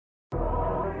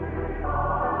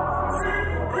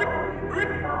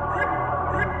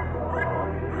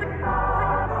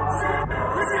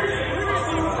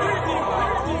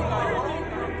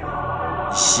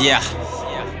Yeah,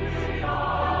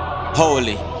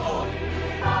 Holi,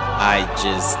 I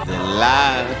just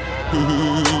alive.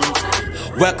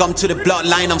 Welcome to the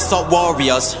bloodline, I'm so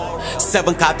warriors.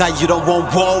 7 kata, you don't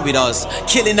want war with us.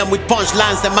 Killing them with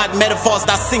punchlines and mad metaphors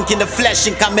that sink in the flesh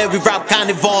and Camry rap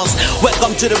carnivores.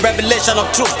 Welcome to the revelation of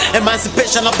truth,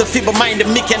 emancipation of the feeble mind, the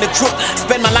meek and the truth.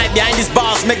 Spend my life behind these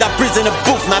bars, make that prison a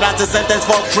booth. Now that's a sentence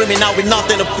for a criminal with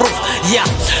nothing to prove. Yeah,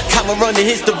 Cameron, the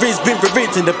history's been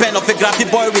rewritten. The pen of a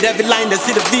graphic boy with every line, they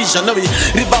see the vision. No,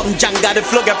 rebound Janga, the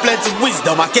flow got plenty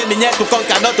wisdom. I came in here to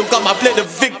conquer, not to come and play the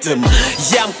victim.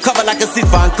 Yeah, I'm covered like a seed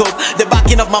for and coke. The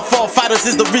backing of my forefathers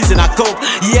is the reason I cope.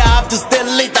 Yeah, I have to stay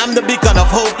late, I'm the beacon of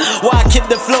hope. Why I keep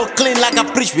the flow clean like I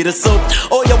preach with a soap.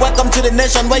 Oh, you're welcome to the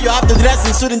nation where you have to dress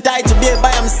in suit and tie to be a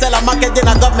buy and sell a market in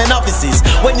a government offices.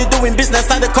 When you're doing business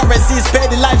and the currencies, pay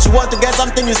the lives you want to get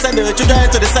something, you send the children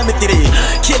to the cemetery.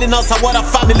 Killing us are what our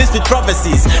families with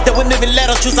prophecies. They wouldn't even let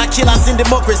us choose our killers in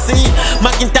democracy.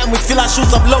 Marking time with filler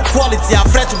shoes of low quality.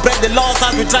 Afraid to break the laws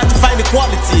as we try to find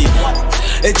equality.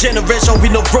 A generation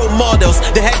with no role models,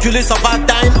 the Hercules of our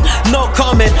time, no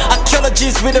comment.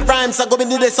 Archaeologists with the rhymes, I go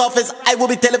into this office, I will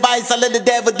be televised, I let the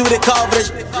devil do the coverage.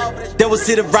 They will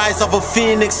see the rise of a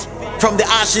phoenix from the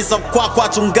ashes of Kwakwa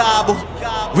Tungabo.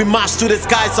 We march to the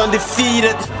skies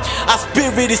undefeated. Our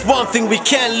spirit is one thing we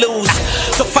can't lose.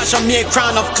 So fashion me a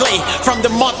crown of clay. From the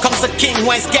mud comes a king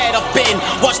when scared of pain.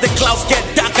 Watch the clouds get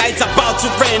darker, it's about to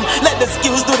rain. Let the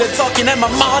skills do the talking and my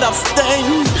mouth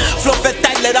abstain. Flow fed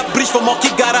tight, let up bridge for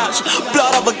Monkey Garage.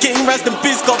 Blood of a king, rest in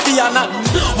peace, Kofi Annan.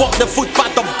 Walk the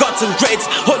footpath of gods and greats.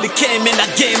 Holi came in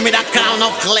that game with a crown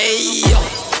of clay.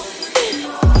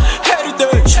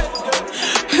 Heritage,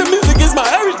 music is my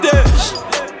heritage.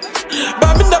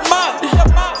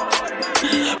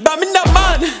 Baminda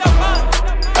man,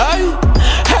 ay,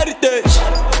 heritage,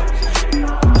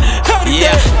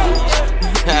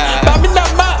 Baminda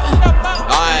man.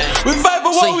 We fight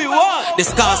for what we want. The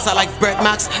scars are like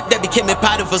birthmarks, they became a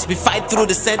part of us. We fight through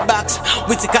the setbacks.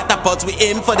 With the catapults, we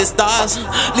aim for the stars.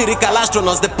 Lyrical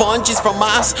astronauts, the punches from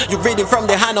Mars. You're reading from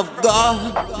the hand of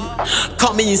God.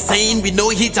 Call me insane, with no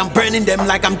heat, I'm burning them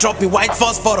like I'm dropping white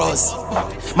phosphorus.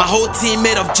 My whole team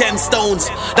made of gemstones,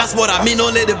 that's what I mean,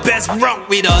 only the best rock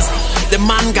with us. The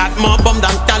man got more bomb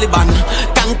than Taliban.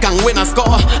 Kang when I score,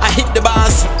 I hit the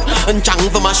bars. And chang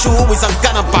for my shoe with some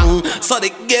canapang. So the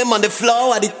game on the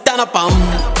floor, I did tanapam.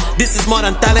 This is more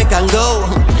than talent can go.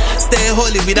 Stay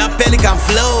holy with that pelican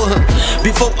flow.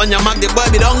 Before on your mark, the boy,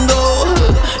 we don't go.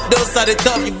 Those are the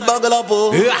top, you buckle up,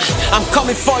 oh. I'm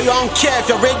coming for you, I don't care if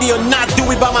you're ready or not. Do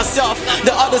it by myself. The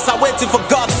others are waiting for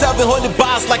God. Serving holy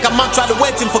bars like a mantra, they're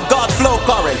waiting for God. Flow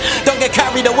current, don't get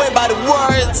carried away by the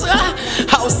words.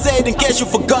 I will say it in case you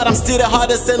forgot, I'm still the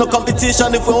hardest. Ain't no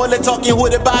competition if we're only talking who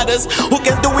the baddest. Who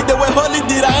can do it the way Holi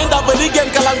did? I end up with the game,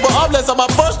 Kalang, but homeless on my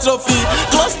Bosch trophy.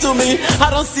 Close to me,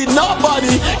 I don't see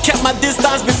nobody. Kept my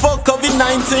distance before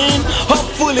COVID-19.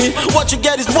 Hopefully, what you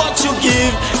get is what you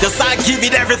give. Cause I give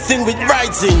it everything with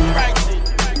writing.